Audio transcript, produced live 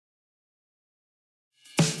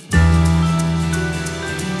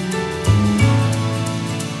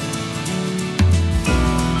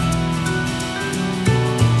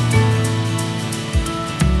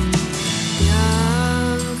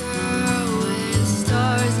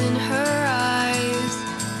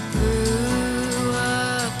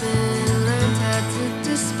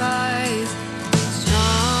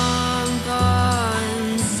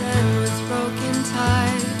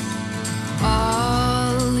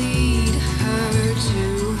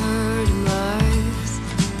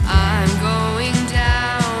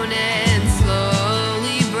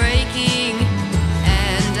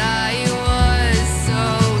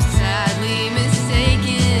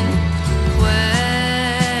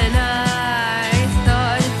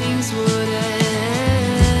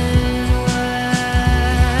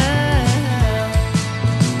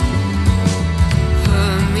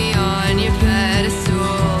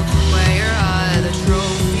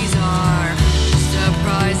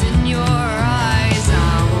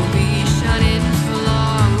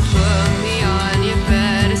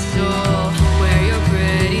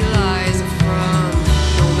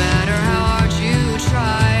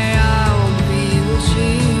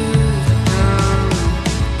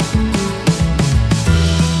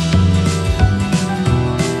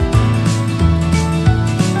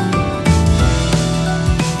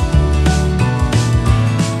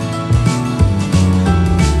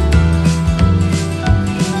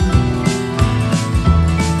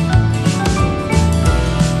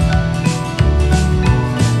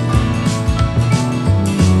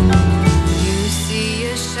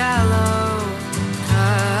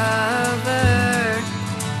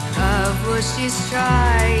she's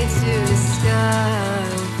tried to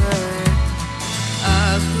discover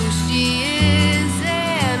of who she is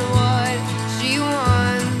and what she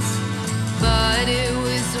wants. But it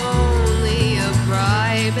was only a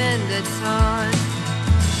bribe and a taunt.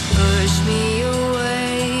 Push me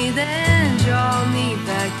away, then draw me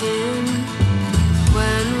back in.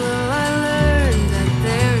 When will I learn that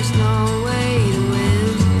there's no way to win?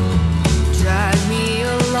 Drag me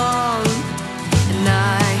along, and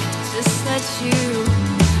I just let you.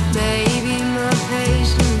 Maybe my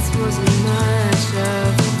patience wasn't much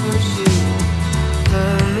of a pursuit.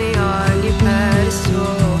 Put me on your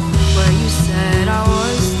pedestal, where you said I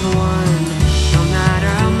was the one. No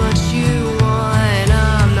matter how much you want,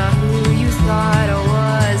 I'm not who you thought I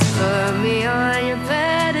was. Put me on your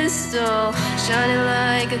pedestal, shining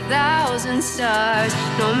like 1,000 stars.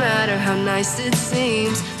 No matter how nice it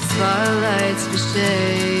seems, spotlights for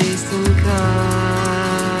chasing cars.